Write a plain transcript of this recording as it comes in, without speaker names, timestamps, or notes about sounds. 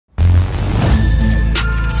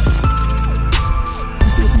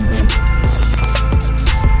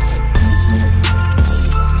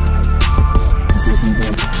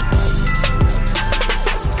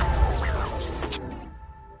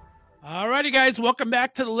guys. Welcome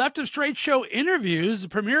back to the Left of Str8 Show Interviews, the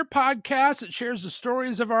premier podcast that shares the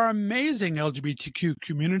stories of our amazing LGBTQ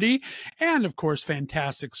community and, of course,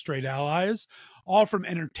 fantastic straight allies, all from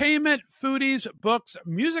entertainment, foodies, books,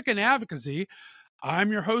 music, and advocacy.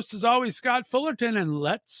 I'm your host, as always, Scott Fullerton, and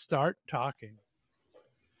let's start talking.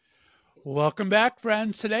 Welcome back,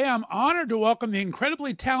 friends. Today, I'm honored to welcome the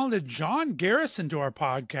incredibly talented John Garrison to our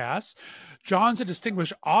podcast. John's a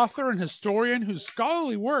distinguished author and historian whose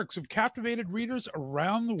scholarly works have captivated readers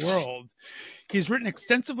around the world. He's written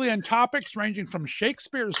extensively on topics ranging from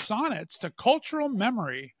Shakespeare's sonnets to cultural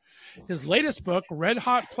memory. His latest book, Red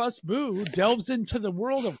Hot Plus Boo, delves into the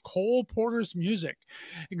world of Cole Porter's music,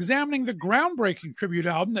 examining the groundbreaking tribute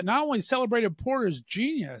album that not only celebrated Porter's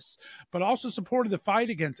genius, but also supported the fight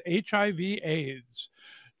against HIV/AIDS.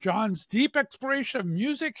 John's deep exploration of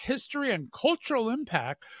music, history, and cultural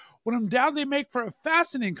impact would undoubtedly make for a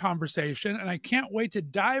fascinating conversation, and I can't wait to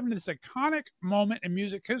dive into this iconic moment in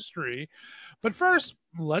music history. But first,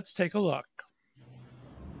 let's take a look.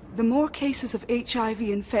 The more cases of HIV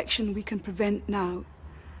infection we can prevent now,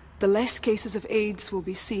 the less cases of AIDS will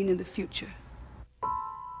be seen in the future.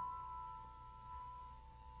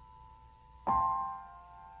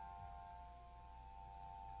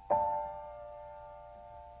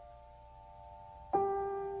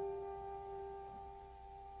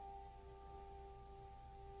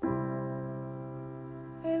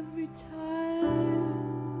 Every time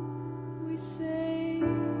we say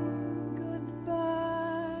goodbye,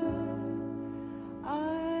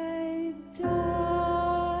 I die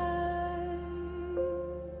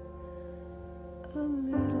a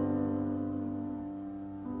little.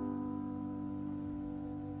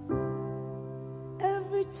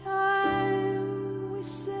 Every time we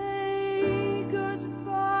say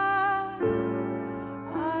goodbye,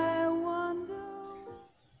 I wonder.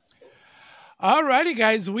 Alrighty,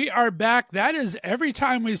 guys, we are back. That is Every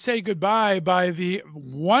Time We Say Goodbye by the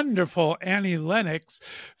wonderful Annie Lennox,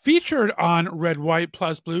 featured on Red, White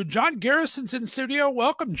Plus Blue. John Garrison's in studio.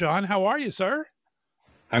 Welcome, John. How are you, sir?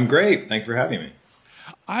 I'm great. Thanks for having me.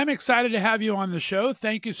 I'm excited to have you on the show.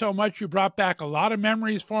 Thank you so much. You brought back a lot of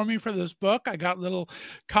memories for me for this book. I got a little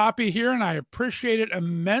copy here, and I appreciate it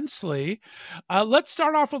immensely. Let's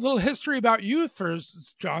start off with a little history about you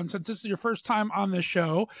first, John, since this is your first time on the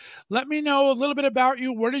show. Let me know a little bit about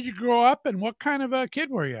you. Where did you grow up, and what kind of a kid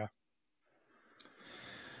were you?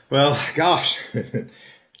 Well, gosh,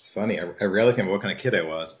 it's funny. I rarely think of what kind of kid I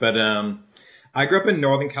was. But I grew up in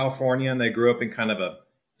Northern California, and I grew up in kind of a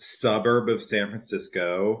suburb of San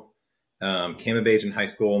Francisco. Came of age in high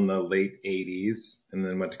school in the late 80s and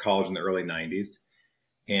then went to college in the early 90s.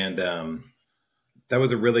 And that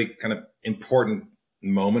was a really kind of important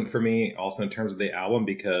moment for me also in terms of the album,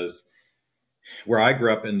 because where I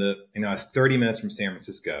grew up I was 30 minutes from San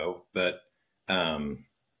Francisco, but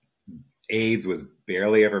AIDS was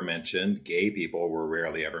barely ever mentioned. Gay people were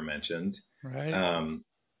rarely ever mentioned. Right.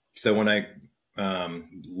 So when I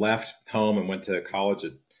left home and went to college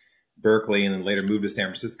at Berkeley and then later moved to San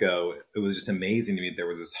Francisco, it was just amazing to me. There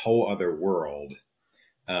was this whole other world,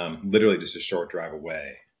 literally just a short drive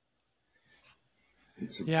away.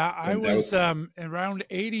 Yeah, I was around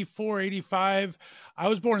 84, 85. I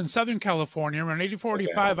was born in Southern California. Around 84,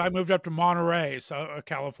 85, I moved up to Monterey,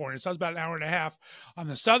 California. So I was about an hour and a half on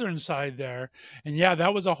the southern side there. And yeah,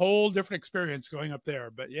 that was a whole different experience going up there.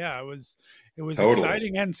 But yeah, it was totally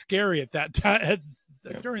exciting and scary at that time,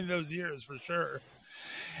 during those years for sure.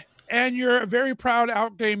 And you're a very proud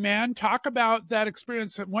out gay man. Talk about that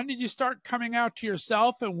experience. When did you start coming out to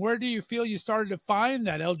yourself, and where do you feel you started to find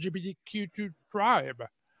that LGBTQ tribe?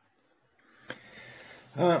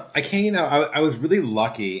 I was really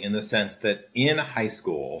lucky in the sense that in high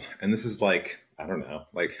school, and this is like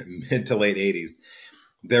mid to late 80s,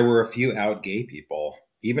 there were a few out gay people,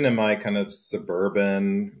 even in my kind of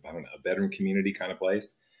suburban, bedroom community kind of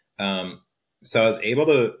place. So I was able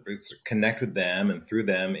to connect with them, and through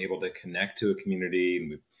them, able to connect to a community.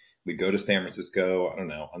 And we'd go to San Francisco,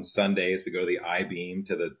 on Sundays, we go to the I-Beam,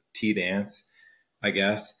 to the tea dance, I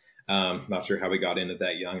guess. Not sure how we got in at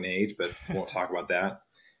that young age, but won't talk about that.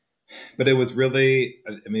 But it was really,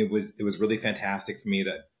 it was really fantastic for me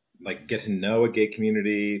to get to know a gay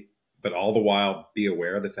community, but all the while be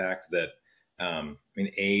aware of the fact that,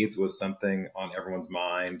 AIDS was something on everyone's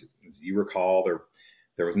mind. As you recall,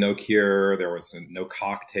 there was no cure, there was no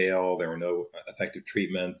cocktail, there were no effective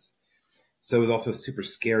treatments. So it was also a super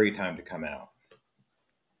scary time to come out.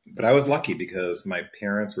 But I was lucky because my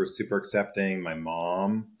parents were super accepting. My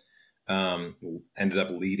mom ended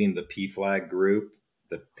up leading the PFLAG group,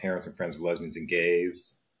 the Parents and Friends of Lesbians and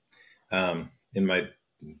Gays. In my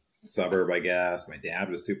suburb, I guess. My dad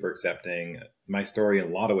was super accepting. My story in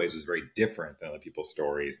a lot of ways was very different than other people's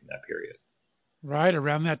stories in that period. Right,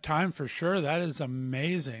 around that time for sure. That is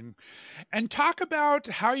amazing. And talk about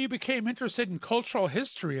how you became interested in cultural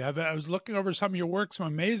history. I was looking over some of your work, some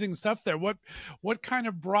amazing stuff there. What kind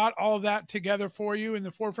of brought all of that together for you in the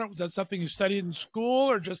forefront? Was that something you studied in school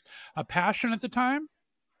or just a passion at the time?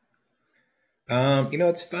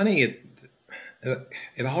 It's funny.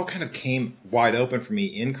 It all kind of came wide open for me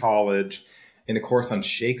in college in a course on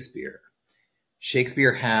Shakespeare.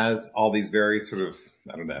 Shakespeare has all these very sort of,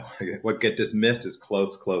 I don't know, what get dismissed as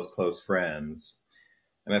close friends.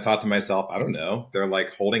 And I thought to myself, I don't know, they're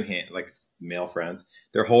like holding hands, like male friends.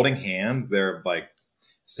 They're holding hands. They're like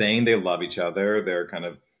saying they love each other. They're kind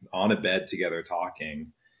of on a bed together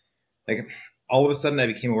talking. Like all of a sudden I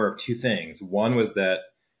became aware of two things. One was that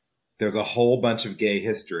there's a whole bunch of gay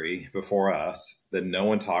history before us that no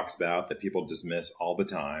one talks about, that people dismiss all the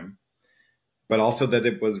time. But also that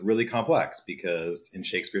it was really complex because in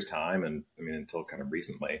Shakespeare's time, and I mean, until kind of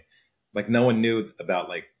recently, like no one knew about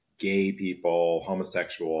like gay people,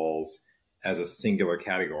 homosexuals as a singular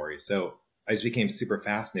category. So I just became super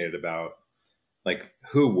fascinated about like,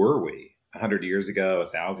 who were we 100 years ago,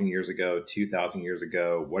 1,000 years ago, 2,000 years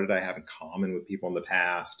ago? What did I have in common with people in the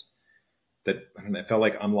past? That I don't know, I felt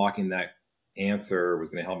like unlocking that answer was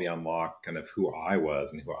going to help me unlock kind of who I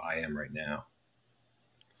was and who I am right now.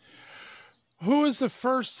 Who was the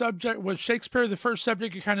first subject? Was Shakespeare the first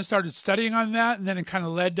subject you kind of started studying on that and then it kind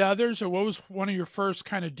of led to others? Or what was one of your first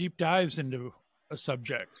kind of deep dives into a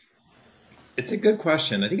subject? It's a good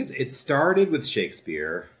question. I think it started with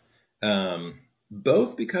Shakespeare,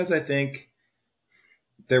 both because I think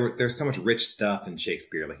there's so much rich stuff in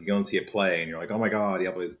Shakespeare. Like you go and see a play and you're like, oh my God, you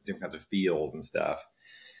have all these different kinds of feels and stuff.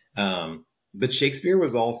 But Shakespeare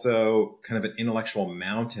was also kind of an intellectual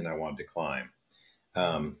mountain I wanted to climb.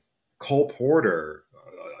 Cole Porter,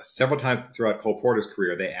 several times throughout Cole Porter's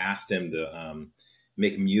career, they asked him to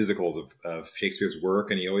make musicals of Shakespeare's work.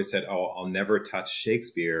 And he always said, oh, I'll never touch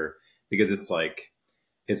Shakespeare because it's like,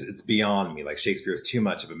 it's beyond me. Like Shakespeare is too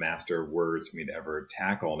much of a master of words for me to ever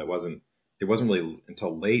tackle. And it wasn't really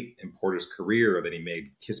until late in Porter's career that he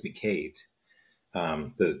made Kiss Me Kate,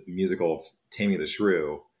 the musical of Taming the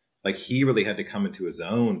Shrew. Like he really had to come into his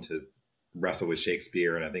own to wrestle with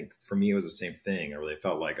Shakespeare. And I think for me, it was the same thing. I really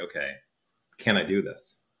felt like, okay, can I do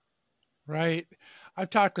this? Right. I've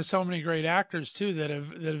talked to so many great actors too that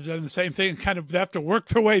have done the same thing and kind of have to work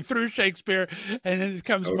their way through Shakespeare. And then it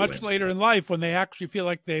comes Totally. much later in life when they actually feel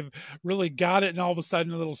like they've really got it. And all of a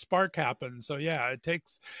sudden a little spark happens. So yeah,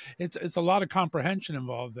 it's a lot of comprehension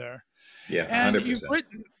involved there. Yeah. 100%.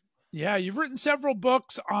 You've written several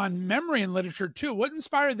books on memory and literature too. What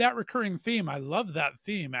inspired that recurring theme? I love that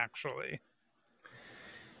theme, actually.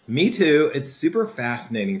 Me too. It's super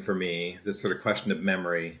fascinating for me, this sort of question of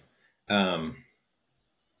memory.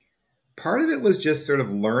 Part of it was just sort of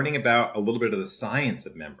learning about a little bit of the science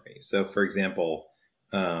of memory. So, for example,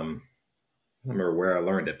 I don't remember where I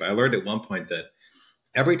learned it, but I learned at one point that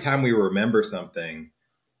every time we remember something,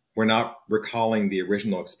 we're not recalling the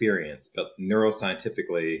original experience, but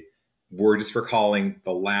neuroscientifically, we're just recalling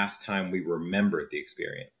the last time we remembered the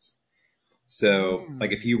experience. So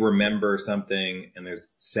like if you remember something and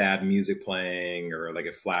there's sad music playing or like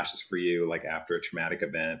it flashes for you, like after a traumatic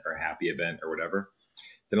event or a happy event or whatever,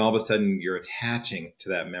 then all of a sudden you're attaching to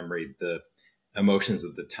that memory the emotions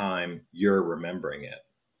of the time you're remembering it.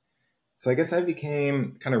 So I guess I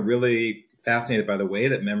became kind of really fascinated by the way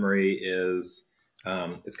that memory is.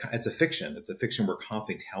 It's a fiction. It's a fiction we're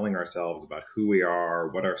constantly telling ourselves about who we are,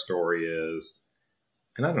 what our story is.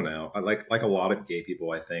 And I don't know, I like a lot of gay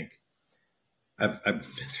people, I think I've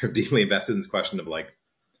been sort of deeply invested in this question of like,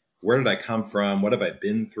 where did I come from? What have I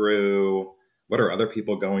been through? What are other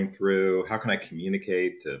people going through? How can I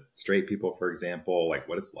communicate to straight people, for example, like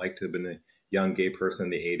what it's like to have been a young gay person in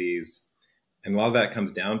the 80s. And a lot of that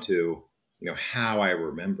comes down to, how I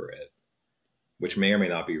remember it, which may or may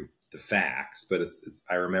not be the facts, but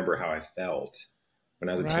I remember how I felt when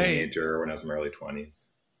I was a teenager or when I was in my early 20s.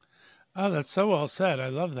 Oh, that's so well said. I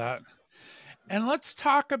love that. And let's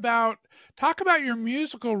talk about your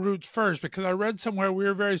musical roots first, because I read somewhere we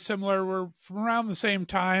were very similar. We're from around the same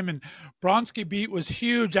time, and Bronski Beat was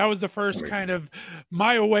huge. That was the first kind of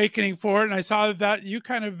my awakening for it, and I saw that you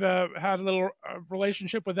kind of had a little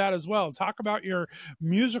relationship with that as well. Talk about your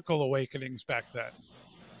musical awakenings back then.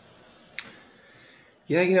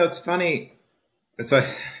 Yeah, it's funny. So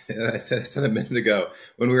I said a minute ago,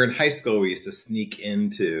 when we were in high school, we used to sneak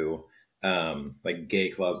into like gay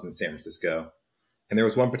clubs in San Francisco. And there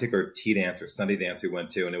was one particular tea dance or Sunday dance we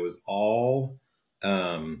went to, and it was all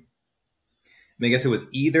I guess it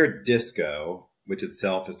was either disco, which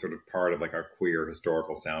itself is sort of part of like our queer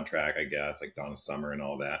historical soundtrack, I guess, like Donna Summer and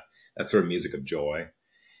all that. That sort of music of joy.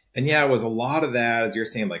 And yeah, it was a lot of that, as you're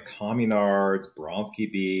saying, like Communards,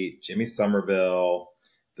 Bronski Beat, Jimmy Somerville,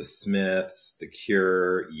 The Smiths, The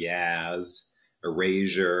Cure, Yaz,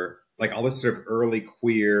 Erasure, like all this sort of early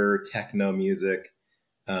queer techno music,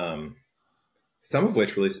 some of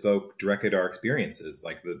which really spoke directly to our experiences,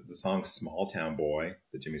 like the song Small Town Boy,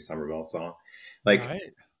 the Jimmy Somerville song. Like, Right.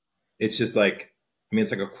 it's just like, I mean,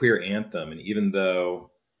 it's like a queer anthem. And even though,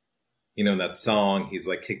 you know, in that song, he's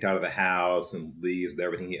like kicked out of the house and leaves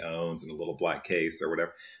everything he owns in a little black case or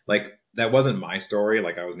whatever. Like, that wasn't my story.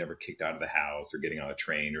 Like, I was never kicked out of the house or getting on a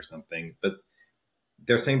train or something. But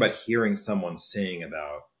they're saying about hearing someone sing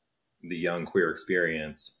about the young queer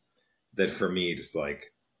experience that for me just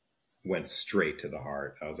like went straight to the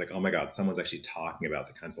heart. I was like, oh my God, someone's actually talking about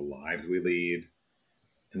the kinds of lives we lead.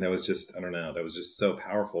 And that was just, I don't know, that was just so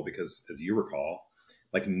powerful because, as you recall,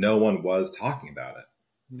 like no one was talking about it.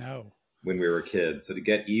 No. When we were kids. So to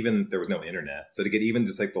get even, there was no internet. So to get even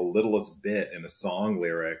just like the littlest bit in a song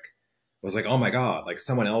lyric was like, oh my God, like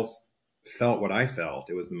someone else felt what I felt.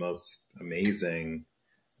 It was the most amazing,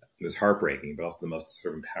 it was heartbreaking, but also the most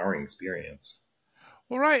sort of empowering experience.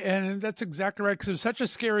 Well, right. And that's exactly right. Because it was such a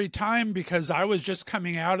scary time because I was just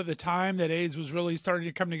coming out of the time that AIDS was really starting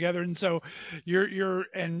to come together. And so you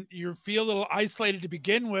feel a little isolated to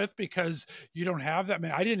begin with because you don't have that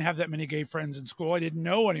many. I didn't have that many gay friends in school. I didn't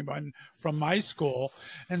know anyone from my school.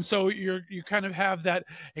 And so you kind of have that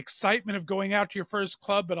excitement of going out to your first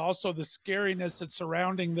club, but also the scariness that's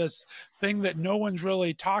surrounding this thing that no one's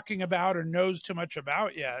really talking about or knows too much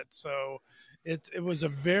about yet. So it was a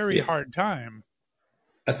very hard time.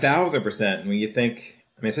 1,000%. When you think,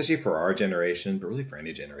 I mean, especially for our generation, but really for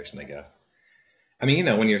any generation, I guess. I mean, you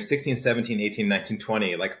know, when you're 16, 17, 18, 19,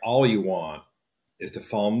 20, like all you want is to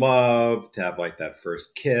fall in love, to have like that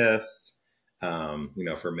first kiss, you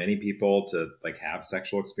know, for many people to like have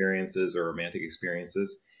sexual experiences or romantic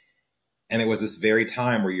experiences. And it was this very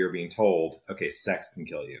time where you're being told, okay, sex can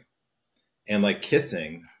kill you. And like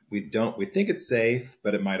kissing, we think it's safe,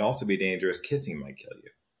 but it might also be dangerous. Kissing might kill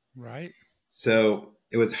you. Right. So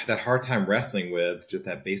it was that hard time wrestling with just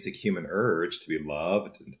that basic human urge to be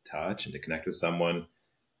loved and to touch and to connect with someone,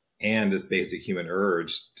 and this basic human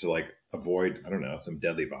urge to like avoid, I don't know, some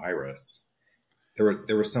deadly virus. There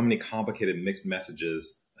were so many complicated mixed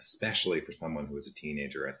messages, especially for someone who was a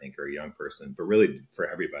teenager, I think, or a young person, but really for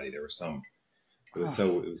everybody, there were some. It was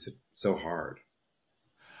so hard.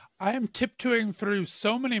 I am tiptoeing through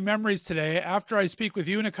so many memories today. After I speak with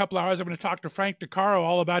you in a couple hours, I'm going to talk to Frank DeCaro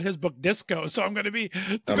all about his book Disco. So I'm going to be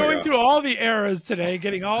going through all the eras today,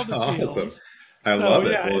 getting all the feels. Awesome. I love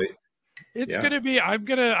it. Well, it's going to be, I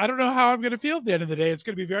don't know how I'm going to feel at the end of the day. It's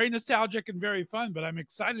going to be very nostalgic and very fun, but I'm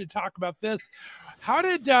excited to talk about this. How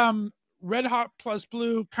did Red Hot Plus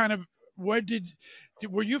Blue kind of, were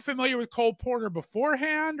you familiar with Cole Porter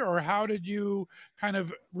beforehand, or how did you kind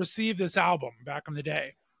of receive this album back in the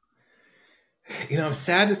day? You know, I'm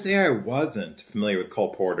sad to say I wasn't familiar with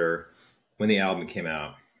Cole Porter when the album came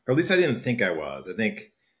out, or at least I didn't think I was. I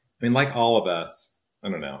mean, like all of us, I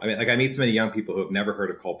don't know. I mean, like I meet so many young people who have never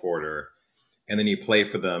heard of Cole Porter, and then you play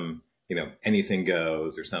for them, you know, Anything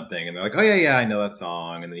Goes or something, and they're like, oh yeah, I know that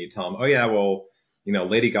song. And then you tell them, oh yeah, well, you know,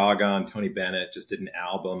 Lady Gaga and Tony Bennett just did an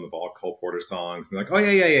album of all Cole Porter songs. And they're like, oh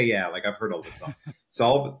yeah. Like I've heard all this song.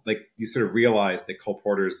 So like you sort of realize that Cole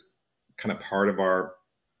Porter's kind of part of our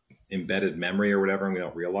embedded memory or whatever, and we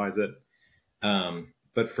don't realize it.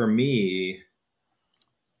 But for me,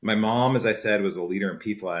 my mom, as I said, was a leader in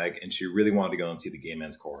PFLAG, and she really wanted to go and see the Gay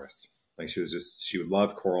Men's Chorus. Like she would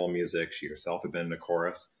love choral music. She herself had been in a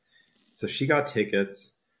chorus. So she got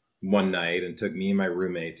tickets one night and took me and my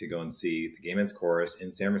roommate to go and see the Gay Men's Chorus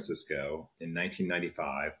in San Francisco in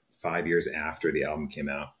 1995, 5 years after the album came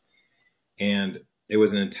out. And it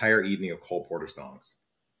was an entire evening of Cole Porter songs.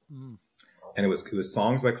 Mm. And it was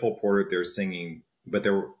songs by Cole Porter. They were singing, but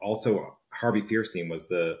there were also Harvey Fierstein was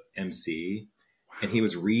the MC, and he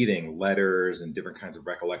was reading letters and different kinds of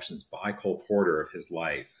recollections by Cole Porter of his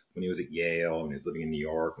life when he was at Yale, when he was living in New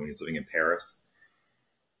York, when he was living in Paris.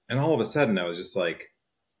 And all of a sudden, I was just like,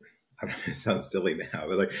 I don't know, it sounds silly now,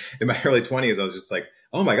 but like in my early 20s, I was just like,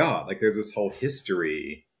 oh my God, like there's this whole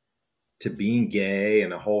history to being gay,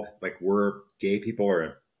 and a whole, like we're gay people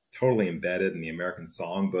are totally embedded in the American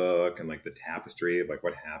songbook and like the tapestry of like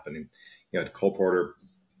what happened. And, you know, Cole Porter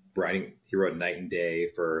he wrote Night and Day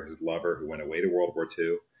for his lover who went away to World War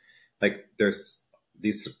II. Like there's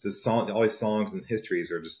all these songs and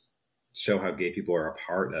histories are just show how gay people are a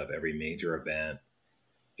part of every major event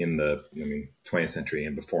in the 20th century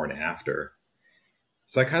and before and after.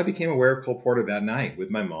 So I kind of became aware of Cole Porter that night with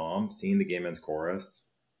my mom, seeing the Gay Men's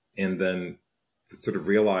Chorus, and then sort of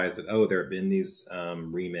realized that, oh, there have been these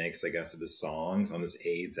remakes, I guess, of his songs on this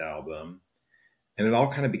AIDS album. And it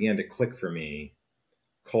all kind of began to click for me.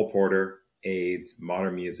 Cole Porter, AIDS,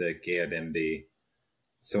 modern music, gay identity.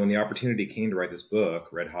 So when the opportunity came to write this book,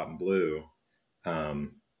 Red Hot and Blue,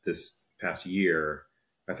 this past year,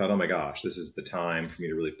 I thought, oh my gosh, this is the time for me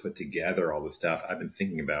to really put together all the stuff I've been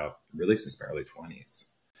thinking about really since my early 20s.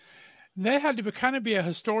 That had to kind of be a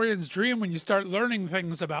historian's dream when you start learning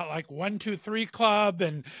things about like 1-2-3 Club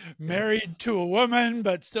and Married to a Woman,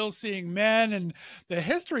 but still seeing men. And the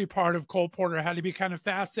history part of Cole Porter had to be kind of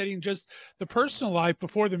fascinating, just the personal life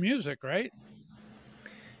before the music, right?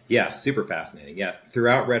 Yeah, super fascinating. Yeah,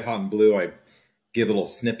 throughout Red Hot and Blue, I give little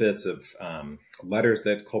snippets of letters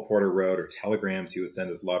that Cole Porter wrote or telegrams he would send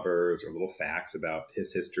his lovers or little facts about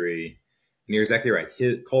his history. And you're exactly right.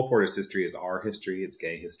 Cole Porter's history is our history. It's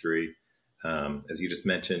gay history. As you just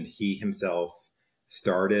mentioned, he himself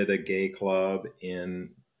started a gay club in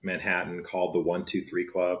Manhattan called the 1-2-3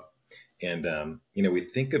 Club. And, we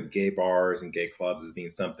think of gay bars and gay clubs as being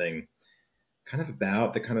something kind of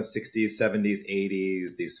about the kind of 60s, 70s,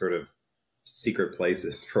 80s, these sort of secret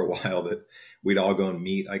places for a while that we'd all go and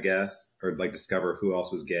meet, I guess, or like discover who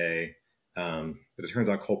else was gay. But it turns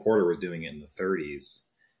out Cole Porter was doing it in the 30s.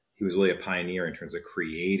 He was really a pioneer in terms of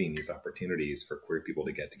creating these opportunities for queer people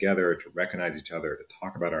to get together, to recognize each other, to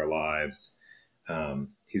talk about our lives.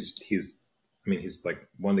 He's like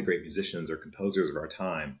one of the great musicians or composers of our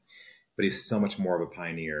time, but he's so much more of a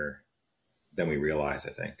pioneer than we realize,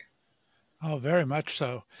 I think. Oh, very much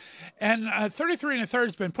so. And 33 1/3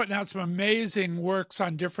 has been putting out some amazing works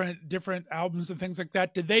on different albums and things like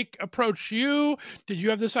that. Did they approach you? Did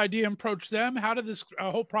you have this idea and approach them? How did this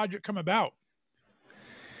whole project come about?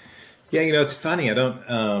 Yeah, it's funny. I'm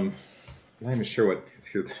not even sure what,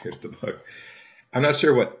 here's the book. I'm not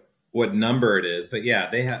sure what number it is, but yeah,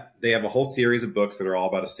 they have a whole series of books that are all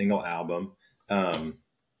about a single album.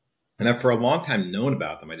 And I've for a long time known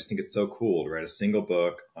about them. I just think it's so cool to write a single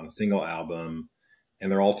book on a single album,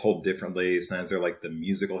 and they're all told differently. Sometimes they're like the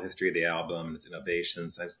musical history of the album and its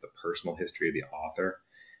innovations. Sometimes the personal history of the author.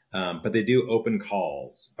 But they do open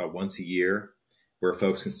calls about once a year where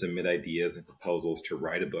folks can submit ideas and proposals to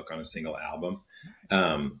write a book on a single album.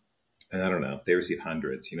 And I don't know, they receive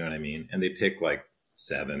hundreds, you know what I mean? And they pick like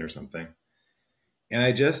 7 or something. And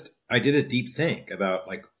I did a deep think about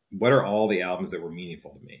like, what are all the albums that were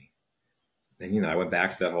meaningful to me? And, I went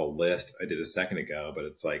back to that whole list I did a second ago, but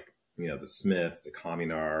it's like, the Smiths, the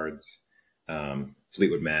Communards,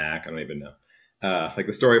 Fleetwood Mac, I don't even know. Like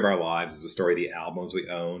the story of our lives is the story of the albums we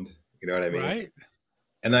owned. You know what I mean? Right.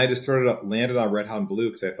 And I just sort of landed on Red Hot and Blue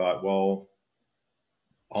because I thought, well,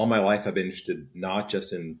 all my life I've been interested not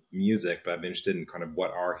just in music, but I've been interested in kind of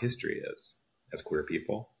what our history is as queer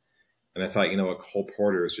people. And I thought, Cole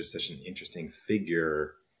Porter is just such an interesting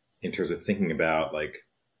figure in terms of thinking about like,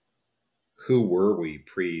 who were we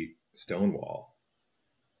pre-Stonewall?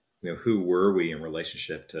 Who were we in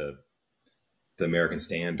relationship to the American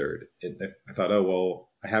standard? I thought, oh, well,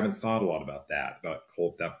 I haven't thought a lot about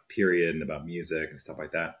that period and about music and stuff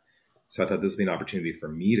like that. So I thought this would be an opportunity for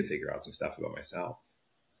me to figure out some stuff about myself.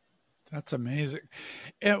 That's amazing.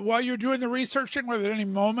 And while you're doing the researching, were there any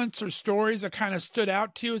moments or stories that kind of stood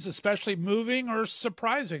out to you as especially moving or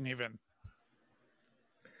surprising even?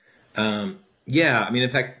 Yeah. In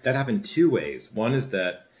fact, that happened 2 ways. One is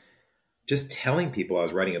that just telling people I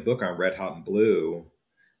was writing a book on Red Hot and Blue,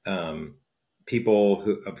 people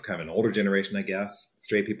who of kind of an older generation, I guess,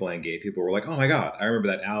 straight people and gay people were like, oh my God, I remember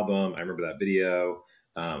that album. I remember that video.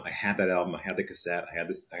 I had that album. I had the cassette. I had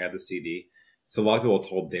the CD. So a lot of people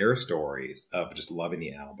told their stories of just loving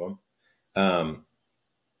the album.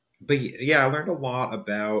 But yeah, I learned a lot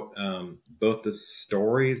about both the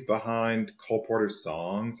stories behind Cole Porter's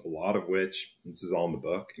songs, a lot of which, this is all in the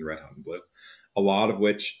book in Red Hot and Blue, a lot of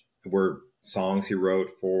which were songs he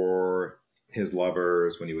wrote for his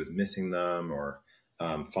lovers when he was missing them or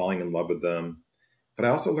falling in love with them. But I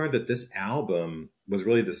also learned that this album was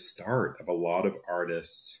really the start of a lot of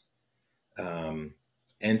artists'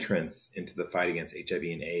 entrance into the fight against HIV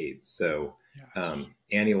and AIDS. So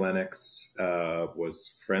Annie Lennox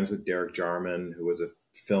was friends with Derek Jarman, who was a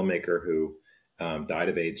filmmaker who died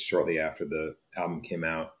of AIDS shortly after the album came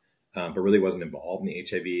out, but really wasn't involved in the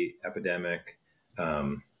HIV epidemic.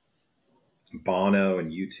 Bono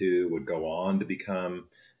and U2 would go on to become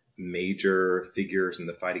major figures in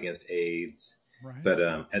the fight against AIDS. Right. But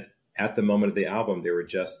at the moment of the album, they were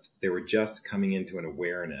just coming into an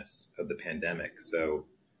awareness of the pandemic. So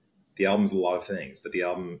the album's a lot of things, but the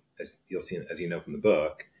album, as you'll see, as you know from the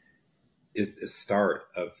book, is the start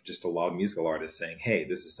of just a lot of musical artists saying, hey,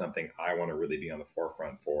 this is something I want to really be on the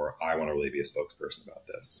forefront for. I want to really be a spokesperson about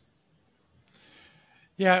this.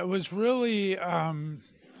 Yeah, it was really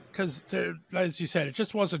because, as you said, it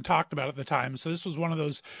just wasn't talked about at the time. So this was one of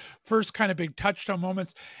those first kind of big touchstone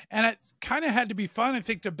moments. And it kind of had to be fun, I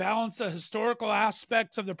think, to balance the historical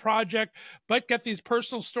aspects of the project, but get these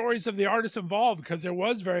personal stories of the artists involved, because there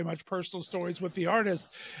was very much personal stories with the artists.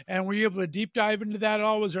 And were you able to deep dive into that at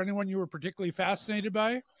all? Was there anyone you were particularly fascinated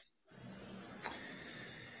by?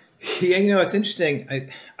 Yeah, it's interesting.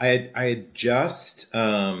 I had just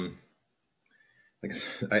I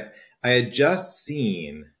had just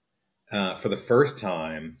seen for the first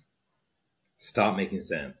time Stop Making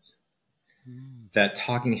Sense, that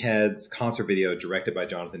Talking Heads concert video directed by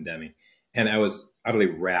Jonathan Demme, and I was utterly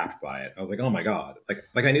rapt by it. I was like, oh my god!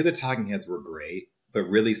 Like I knew the Talking Heads were great, but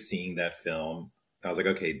really seeing that film, I was like,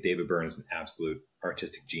 okay, David Byrne is an absolute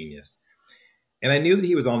artistic genius. And I knew that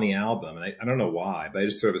he was on the album, and I don't know why, but I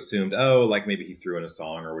just sort of assumed, oh, like maybe he threw in a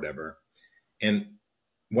song or whatever. And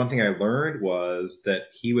one thing I learned was that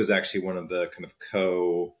he was actually one of the kind of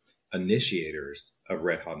co-initiators of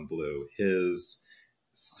Red Hot and Blue. His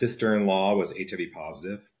sister-in-law was HIV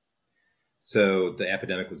positive, so the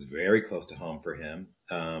epidemic was very close to home for him.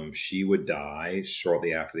 She would die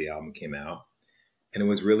shortly after the album came out. And it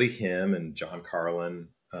was really him and John Carlin,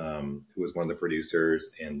 who was one of the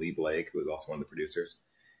producers, and Lee Blake, who was also one of the producers,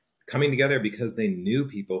 coming together because they knew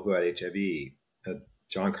people who had HIV.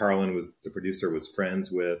 John Carlin, the producer, was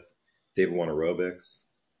friends with David Warner Aerobics,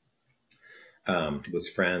 was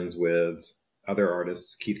friends with other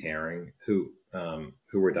artists, Keith Haring, who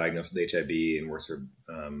were diagnosed with HIV and were sort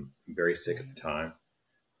of very sick at the time.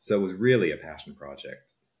 So it was really a passion project,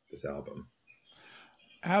 this album.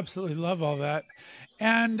 Absolutely love all that.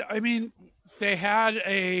 And I mean, they had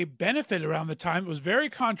a benefit around the time. It was very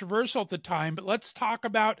controversial at the time, but let's talk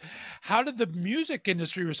about how did the music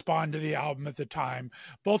industry respond to the album at the time,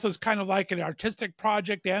 both as kind of like an artistic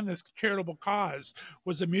project and this charitable cause.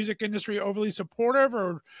 Was the music industry overly supportive,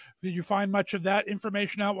 or did you find much of that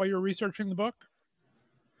information out while you were researching the book?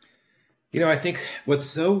 I think what's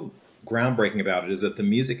so groundbreaking about it is that the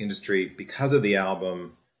music industry, because of the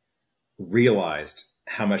album, realized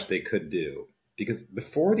how much they could do. Because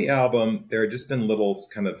before the album, there had just been little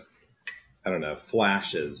kind of,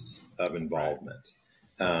 flashes of involvement.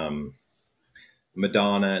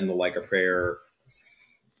 Madonna and the Like a Prayer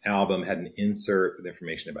album had an insert with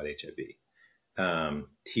information about HIV.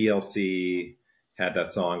 TLC had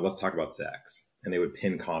that song, Let's Talk About Sex, and they would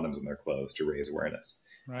pin condoms on their clothes to raise awareness.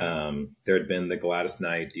 Right. There had been the Gladys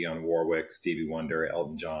Knight, Dionne Warwick, Stevie Wonder,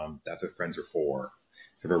 Elton John, That's What Friends Are For,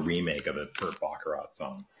 sort of a remake of a Burt Bacharach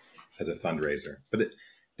song as a fundraiser. But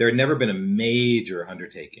there had never been a major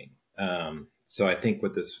undertaking. So I think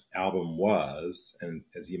what this album was, and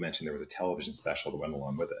as you mentioned, there was a television special that went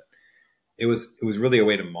along with it. It was really a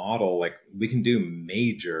way to model, like, we can do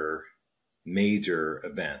major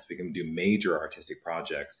events. We can do major artistic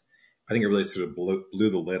projects. I think it really sort of blew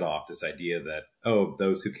the lid off this idea that,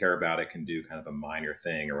 those who care about it can do kind of a minor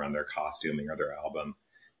thing around their costuming or their album.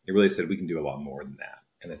 It really said we can do a lot more than that.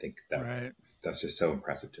 And I think that that's just so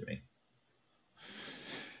impressive to me.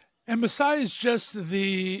 And besides just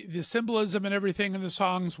the symbolism and everything in the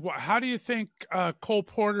songs, how do you think Cole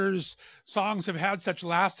Porter's songs have had such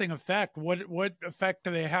lasting effect? What effect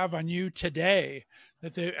do they have on you today?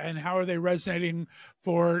 And how are they resonating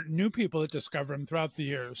for new people that discover them throughout the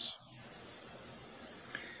years?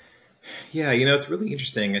 Yeah, it's really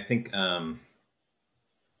interesting. I think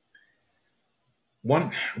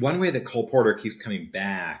one way that Cole Porter keeps coming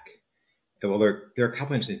back, well, there are a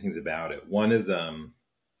couple interesting things about it. One is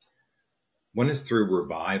through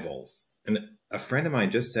revivals. And a friend of mine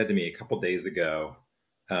just said to me a couple days ago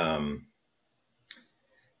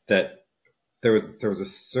that there was a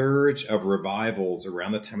surge of revivals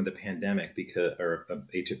around the time of the pandemic the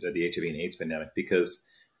HIV and AIDS pandemic, because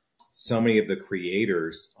so many of the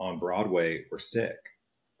creators on Broadway were sick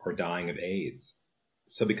or dying of AIDS.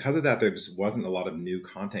 So because of that, there just wasn't a lot of new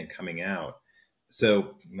content coming out.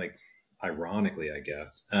 So, like, ironically, I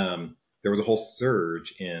guess, there was a whole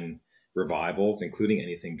surge in revivals, including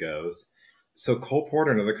Anything Goes. So Cole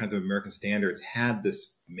Porter and other kinds of American standards had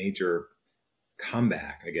this major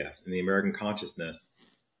comeback, I guess, in the American consciousness,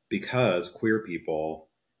 because queer people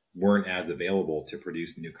weren't as available to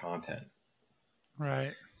produce new content.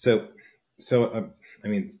 Right. So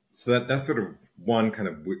that's sort of one kind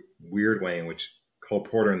of weird way in which Cole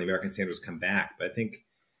Porter and the American standards come back. But I think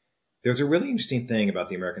there's a really interesting thing about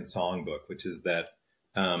the American Songbook, which is that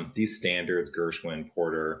these standards, Gershwin,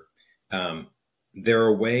 Porter, they're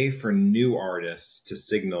a way for new artists to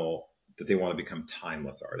signal that they want to become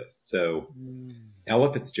timeless artists. So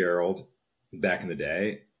Ella Fitzgerald back in the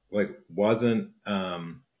day, like wasn't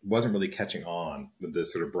really catching on with the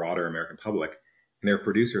sort of broader American public. And their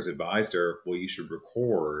producers advised her, well, you should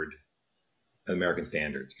record American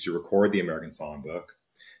standards. You should record the American songbook.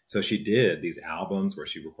 So she did these albums where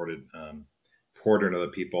she recorded Porter and other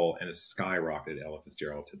people, and it skyrocketed Ella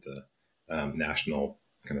Fitzgerald to the national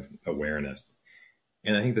kind of awareness.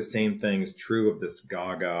 And I think the same thing is true of this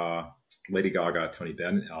Lady Gaga, Tony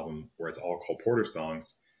Bennett album, where it's all Cole Porter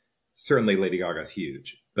songs. Certainly Lady Gaga's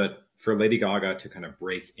huge, but for Lady Gaga to kind of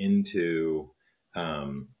break into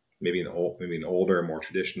maybe an older, more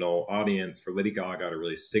traditional audience, for Lady Gaga to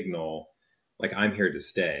really signal, like, I'm here to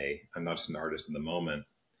stay. I'm not just an artist in the moment.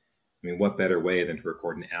 I mean, what better way than to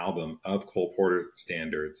record an album of Cole Porter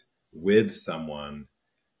standards with someone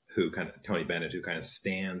who Tony Bennett, who kind of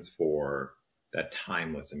stands for that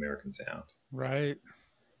timeless American sound. Right.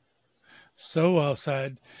 So well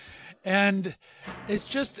said. And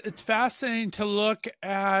it's fascinating to look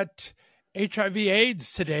at HIV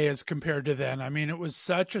AIDS today as compared to then. I mean, it was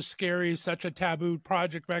such a scary, such a taboo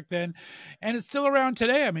project back then, and it's still around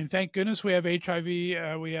today. I mean, thank goodness we have HIV,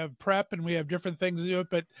 we have PrEP, and we have different things to do it.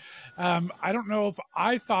 But I don't know if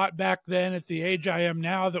I thought back then at the age I am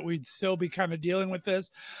now that we'd still be kind of dealing with this.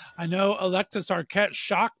 I know Alexis Arquette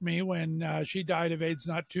shocked me when she died of AIDS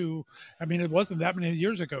it wasn't that many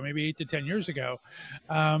years ago, maybe 8 to 10 years ago.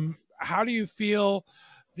 How do you feel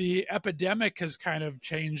the epidemic has kind of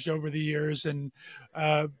changed over the years, and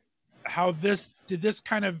how did this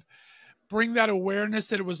kind of bring that awareness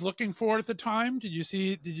that it was looking for at the time? Did you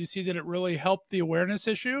see that it really helped the awareness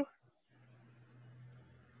issue?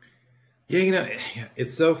 Yeah,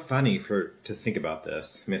 it's so funny to think about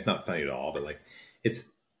this. I mean, it's not funny at all, but like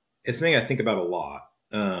it's something I think about a lot.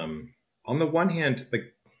 On the one hand,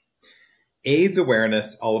 like AIDS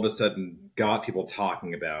awareness all of a sudden got people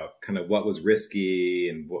talking about kind of what was risky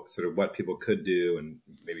and what people could do and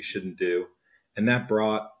maybe shouldn't do. And that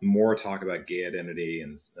brought more talk about gay identity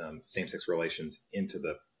and same-sex relations into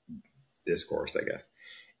the discourse, I guess.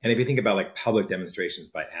 And if you think about like public demonstrations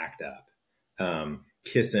by ACT UP,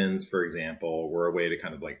 kiss-ins, for example, were a way to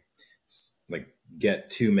kind of like get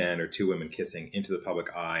two men or two women kissing into the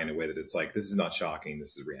public eye in a way that it's like, this is not shocking,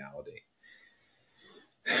 this is reality.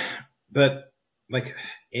 But like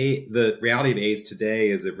the reality of AIDS today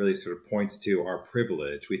is it really sort of points to our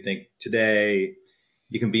privilege. We think today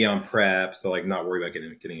you can be on PrEP, so like not worry about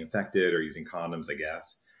getting infected or using condoms, I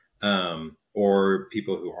guess. Or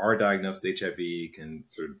people who are diagnosed with HIV can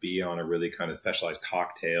sort of be on a really kind of specialized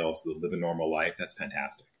cocktail so they live a normal life. That's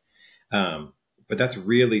fantastic. But that's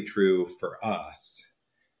really true for us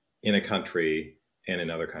in a country and in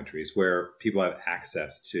other countries where people have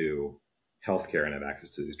access to healthcare and have access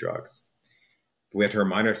to these drugs. But we have to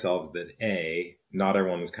remind ourselves that not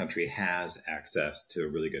everyone in this country has access to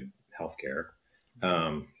really good healthcare.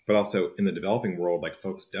 But also in the developing world, like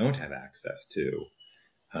folks don't have access to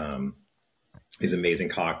these amazing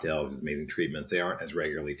cocktails, these amazing treatments. They aren't as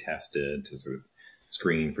regularly tested to sort of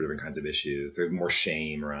screen for different kinds of issues. There's more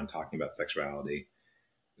shame around talking about sexuality.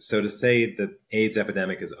 So to say that AIDS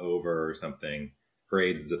epidemic is over or something, or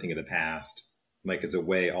AIDS is a thing of the past, like it's a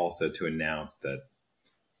way also to announce that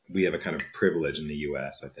we have a kind of privilege in the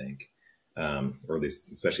U.S., I think, or at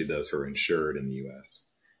least especially those who are insured in the U.S.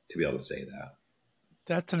 to be able to say that.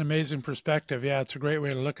 That's an amazing perspective. Yeah, it's a great way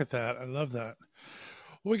to look at that. I love that.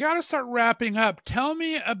 We got to start wrapping up. Tell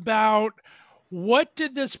me about what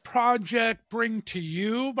did this project bring to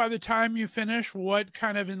you by the time you finish? What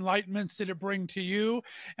kind of enlightenments did it bring to you?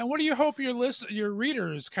 And what do you hope your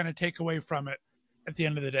readers kind of take away from it at the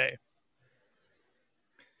end of the day?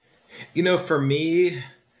 You know, for me, I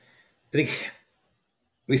think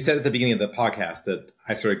we said at the beginning of the podcast that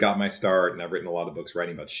I sort of got my start, and I've written a lot of books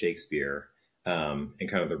writing about Shakespeare and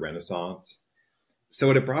kind of the Renaissance. So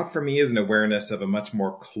what it brought for me is an awareness of a much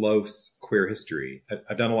more close queer history.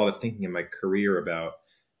 I've done a lot of thinking in my career about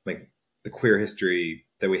like the queer history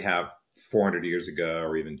that we have 400 years ago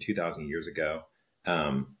or even 2,000 years ago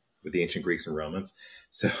with the ancient Greeks and Romans.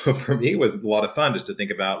 So for me, it was a lot of fun just to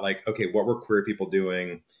think about like, okay, what were queer people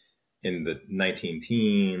doing in the 19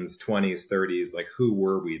 teens, 20s, 30s? Like, who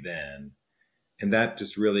were we then? And that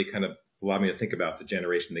just really kind of allowed me to think about the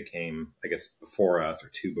generation that came, I guess, before us or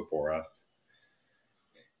two before us.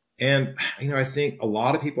 And, you know, I think a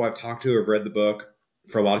lot of people I've talked to have read the book.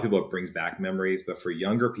 For a lot of people, it brings back memories. But for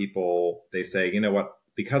younger people, they say, you know what,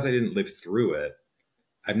 because I didn't live through it,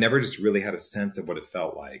 I've never just really had a sense of what it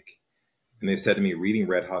felt like. And they said to me, reading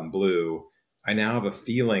Red Hot and Blue, I now have a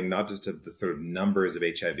feeling not just of the sort of numbers of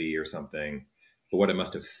HIV or something, but what it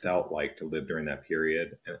must have felt like to live during that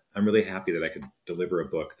period. And I'm really happy that I could deliver a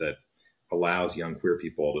book that allows young queer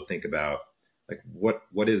people to think about like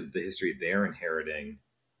what is the history they're inheriting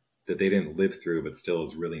that they didn't live through, but still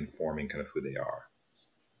is really informing kind of who they are.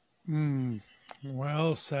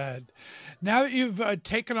 Well said. Now that you've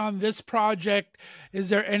taken on this project, is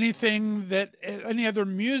there anything that, any other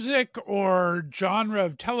music or genre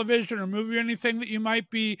of television or movie or anything that you might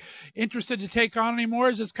be interested to take on anymore?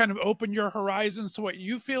 Has this kind of opened your horizons to what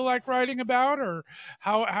you feel like writing about, or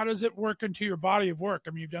how does it work into your body of work?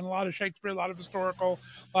 I mean, you've done a lot of Shakespeare, a lot of historical,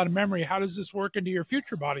 a lot of memory. How does this work into your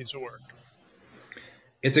future bodies of work?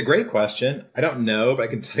 It's a great question. I don't know, but I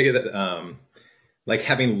can tell you that, like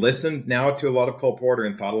having listened now to a lot of Cole Porter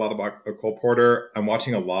and thought a lot about Cole Porter, I'm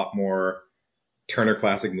watching a lot more Turner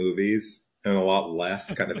Classic Movies and a lot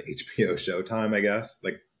less kind of HBO Showtime, I guess.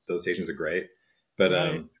 Like those stations are great. But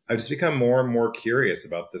I've just become more and more curious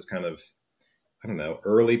about this kind of, I don't know,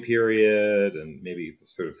 early period and maybe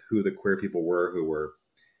sort of who the queer people were who were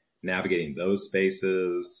navigating those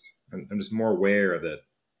spaces. I'm just more aware that,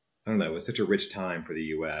 I don't know, it was such a rich time for the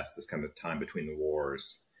US, this kind of time between the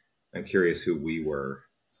wars. I'm curious who we were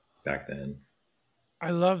back then.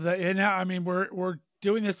 I love that. And I mean, we're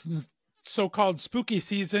doing this in so-called spooky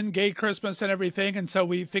season, gay Christmas and everything. And so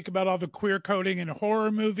we think about all the queer coding in horror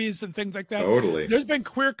movies and things like that. Totally. There's been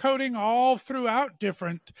queer coding all throughout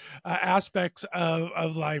different aspects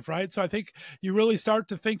of life, right? So I think you really start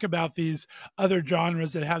to think about these other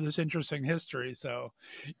genres that have this interesting history. So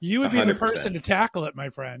you would be 100%. The person to tackle it, my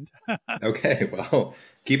friend. Okay, well,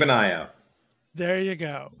 keep an eye out. There you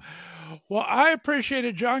go. Well, I appreciate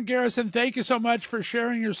it, John Garrison. Thank you so much for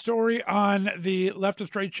sharing your story on the Left of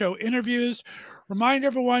Str8 Show interviews. Remind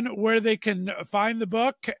everyone where they can find the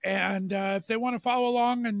book and if they want to follow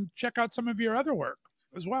along and check out some of your other work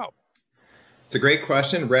as well. It's a great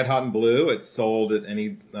question. Red Hot and Blue. It's sold at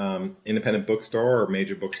any independent bookstore or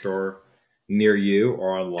major bookstore near you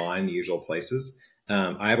or online, the usual places.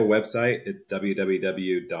 I have a website. It's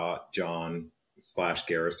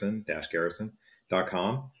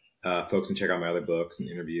www.john/Garrison-Garrison.com. Folks can check out my other books and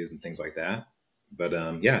interviews and things like that. But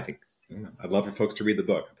yeah, I think I'd love for folks to read the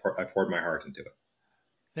book. I poured my heart into it.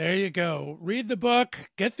 There you go. Read the book,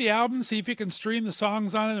 get the album, see if you can stream the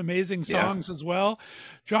songs on it. Amazing songs as well.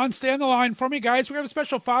 John, stay on the line for me, guys. We got a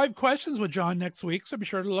special 5 questions with John next week, so be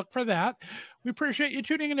sure to look for that. We appreciate you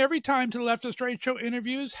tuning in every time to the Left of Str8 Show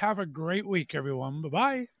interviews. Have a great week, everyone.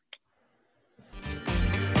 Bye-bye.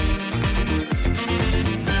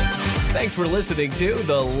 Thanks for listening to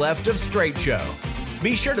The Left of Str8 Show.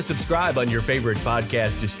 Be sure to subscribe on your favorite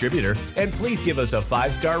podcast distributor, and please give us a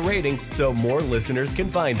 5-star rating so more listeners can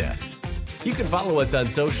find us. You can follow us on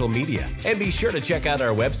social media, and be sure to check out our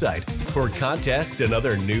website for contests and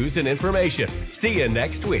other news and information. See you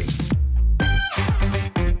next week.